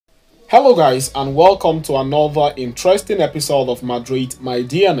Hello guys, and welcome to another interesting episode of Madrid My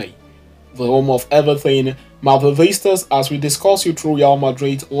DNA, the home of everything Madridistas, as we discuss you through Real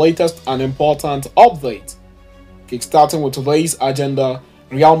Madrid's latest and important update. Kickstarting with today's agenda,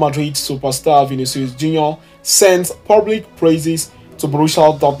 Real Madrid superstar Vinicius Jr. sends public praises to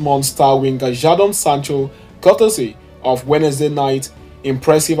Borussia Dortmund star winger Jadon Sancho courtesy of Wednesday night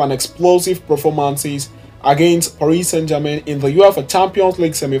impressive and explosive performances against Paris Saint-Germain in the UEFA Champions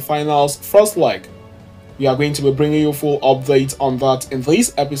League semi-finals first leg. We are going to be bringing you full updates on that in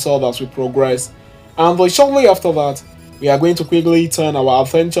this episode as we progress, and shortly after that, we are going to quickly turn our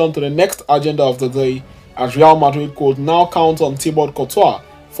attention to the next agenda of the day, as Real Madrid could now count on Courtois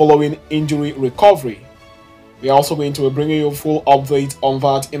following injury recovery. We are also going to be bringing you full updates on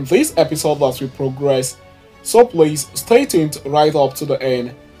that in this episode as we progress, so please stay tuned right up to the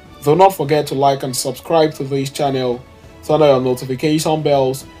end. Do not forget to like and subscribe to this channel, turn on your notification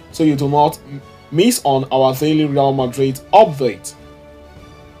bells so you do not miss on our daily Real Madrid update.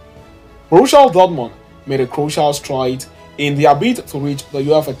 Borussia Dortmund made a crucial stride in their bid to reach the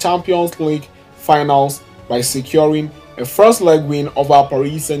UEFA Champions League finals by securing a first leg win over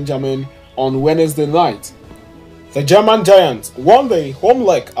Paris Saint-Germain on Wednesday night. The German Giants won the home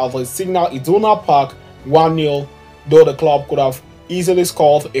leg at the Signal Iduna Park 1-0, though the club could have easily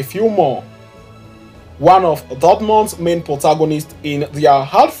scored a few more. One of Dortmund's main protagonists in their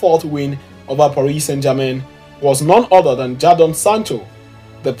hard-fought win over Paris Saint-Germain was none other than Jadon Sancho,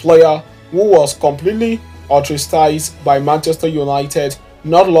 the player who was completely ostracized by Manchester United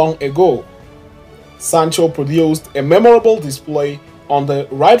not long ago. Sancho produced a memorable display on the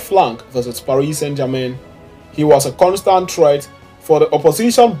right flank versus Paris Saint-Germain. He was a constant threat for the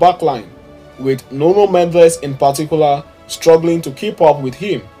opposition backline, with Nuno Mendes in particular struggling to keep up with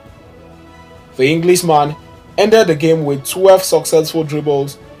him. The Englishman ended the game with 12 successful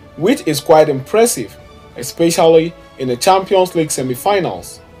dribbles, which is quite impressive, especially in the Champions League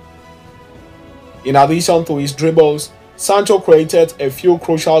semi-finals. In addition to his dribbles, Sancho created a few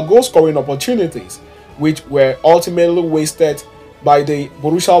crucial goal-scoring opportunities, which were ultimately wasted by the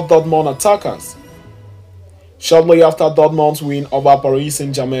Borussia Dortmund attackers. Shortly after Dortmund's win over Paris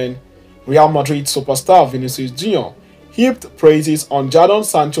Saint-Germain, Real Madrid superstar Vinicius Jr. heaped praises on Jadon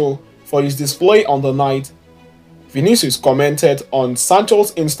Sancho for his display on the night. Vinicius commented on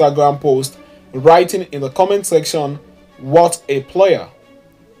Sancho's Instagram post, writing in the comment section, "What a player."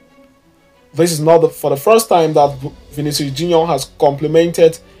 This is not for the first time that Vinicius Jr. has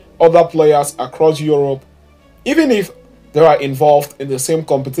complimented other players across Europe, even if they are involved in the same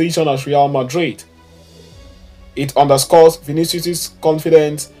competition as Real Madrid. It underscores Vinicius'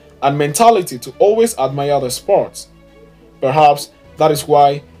 confidence and mentality to always admire the sport. Perhaps that is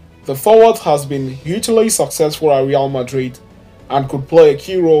why the forward has been hugely successful at Real Madrid and could play a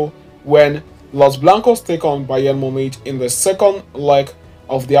key role when Los Blancos take on Bayern Munich in the second leg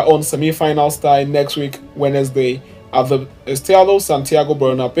of their own semi-final tie next week Wednesday at the Estadio Santiago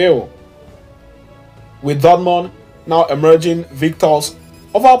Bernabeu. With Dortmund now emerging victors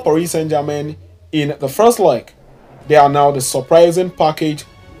over Paris Saint-Germain in the first leg, they are now the surprising package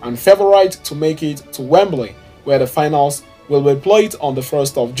and favourite to make it to Wembley, where the finals will be played on the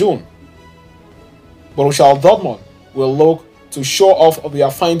 1st of June. Borussia Dortmund will look to show off their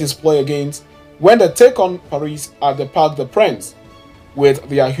fine display against when they take on Paris at the Parc des Princes, with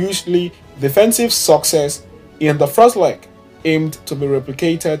their hugely defensive success in the first leg aimed to be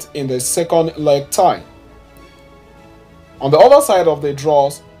replicated in the second leg tie. On the other side of the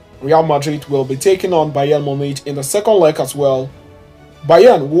draws, Real Madrid will be taking on Bayern Munich in the second leg as well.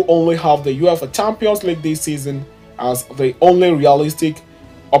 Bayern, who only have the UEFA Champions League this season as the only realistic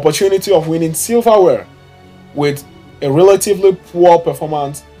opportunity of winning silverware, with a relatively poor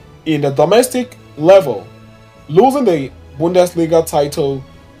performance in the domestic level, losing the Bundesliga title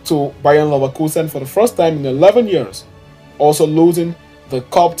to Bayern Leverkusen for the first time in 11 years, also losing the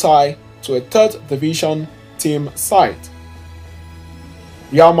cup tie to a third division team side.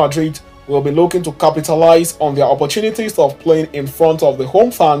 Real Madrid will be looking to capitalize on their opportunities of playing in front of the home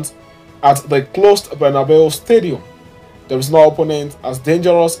fans at the closed Bernabeu Stadium. There is no opponent as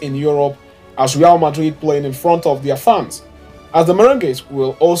dangerous in Europe as Real Madrid playing in front of their fans, as the Merengues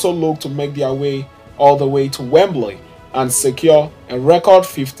will also look to make their way all the way to Wembley and secure a record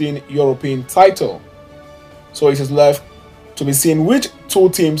 15 European title. So it is left to be seen which two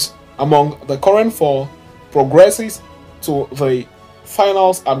teams among the current four progresses to the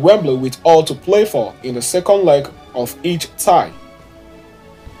finals at Wembley, with all to play for in the second leg of each tie.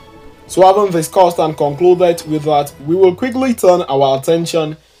 So having discussed and concluded with that, we will quickly turn our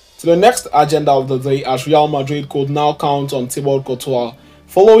attention to the next agenda of the day, as Real Madrid could now count on Courtois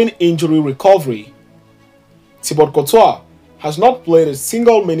following injury recovery. Thibaut Courtois has not played a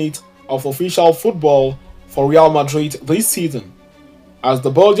single minute of official football for Real Madrid this season, as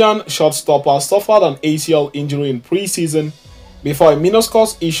the Belgian shortstopper suffered an ACL injury in pre-season before a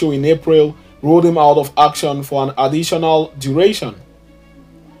meniscus issue in April ruled him out of action for an additional duration.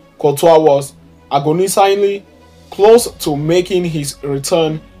 Courtois was agonizingly close to making his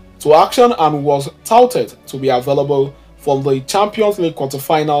return to action and was touted to be available for the Champions League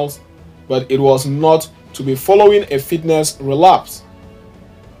quarterfinals, but it was not to be following a fitness relapse.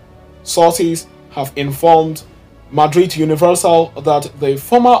 Sources have informed Madrid Universal that the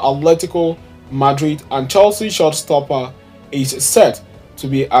former Atletico Madrid and Chelsea shortstopper is set to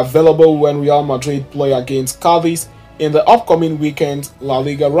be available when Real Madrid play against Cadiz in the upcoming weekend La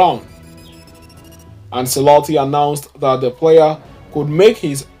Liga round. Ancelotti announced that the player could make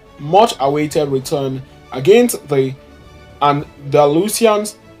his much-awaited return against the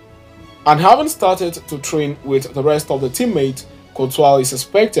Andalusians, and having started to train with the rest of the teammates, Courtois is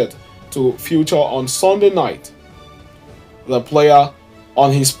expected to feature on Sunday night. The player,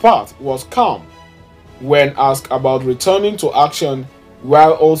 on his part, was calm when asked about returning to action,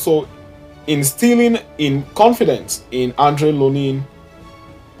 while also instilling in confidence in Andre Lunin,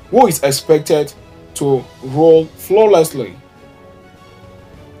 who is expected to roll flawlessly.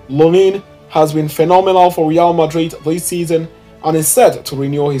 Lunin has been phenomenal for Real Madrid this season and is set to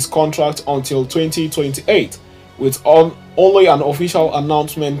renew his contract until 2028, with only an official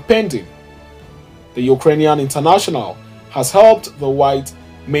announcement pending. The Ukrainian international has helped the Whites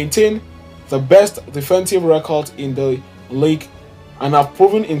maintain the best defensive record in the league and have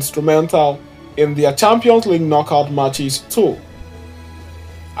proven instrumental in their Champions League knockout matches too.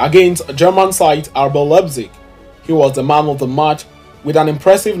 Against German side RB Leipzig, he was the man of the match with an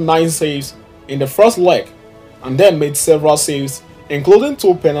impressive 9 saves in the first leg, and then made several saves, including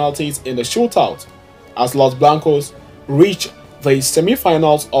 2 penalties in the shootout, as Los Blancos reached the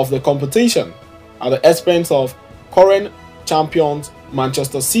semi-finals of the competition at the expense of current champions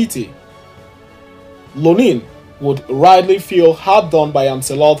Manchester City. Lunin would rightly feel hard done by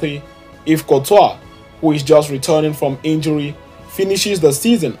Ancelotti if Courtois, who is just returning from injury, finishes the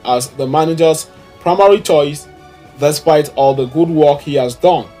season as the manager's primary choice despite all the good work he has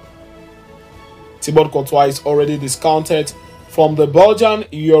done. Thibaut Courtois is already discounted from the Belgian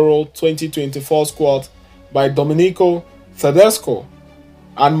Euro 2024 squad by Domenico Tedesco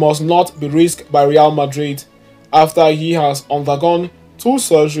and must not be risked by Real Madrid after he has undergone 2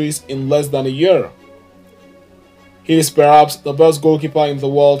 surgeries in less than a year. He is perhaps the best goalkeeper in the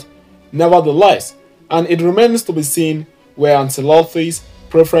world, nevertheless, and it remains to be seen where Ancelotti's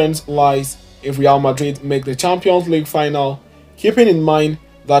preference lies if Real Madrid make the Champions League final, keeping in mind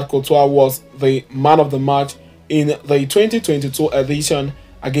that Courtois was the man of the match in the 2022 edition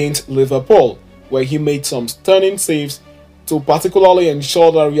against Liverpool, where he made some stunning saves to particularly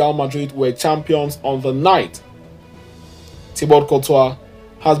ensure that Real Madrid were champions on the night. Thibaut Courtois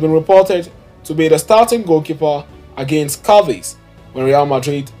has been reported to be the starting goalkeeper against Cadiz when Real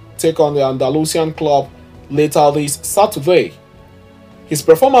Madrid take on the Andalusian club later this Saturday. His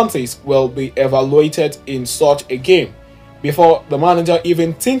performances will be evaluated in such a game before the manager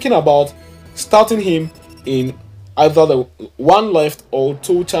even thinking about starting him in either the 1 left or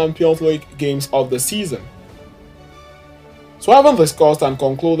 2 Champions League games of the season. So having discussed and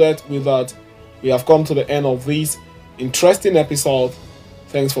concluded with that, we have come to the end of this interesting episode.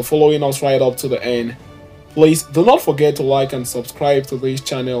 Thanks for following us right up to the end. Please do not forget to like and subscribe to this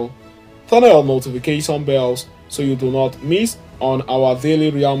channel. Turn on your notification bells so you do not miss on our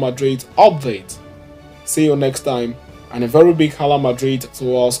daily Real Madrid update. See you next time, and a very big Hala Madrid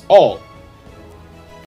to us all.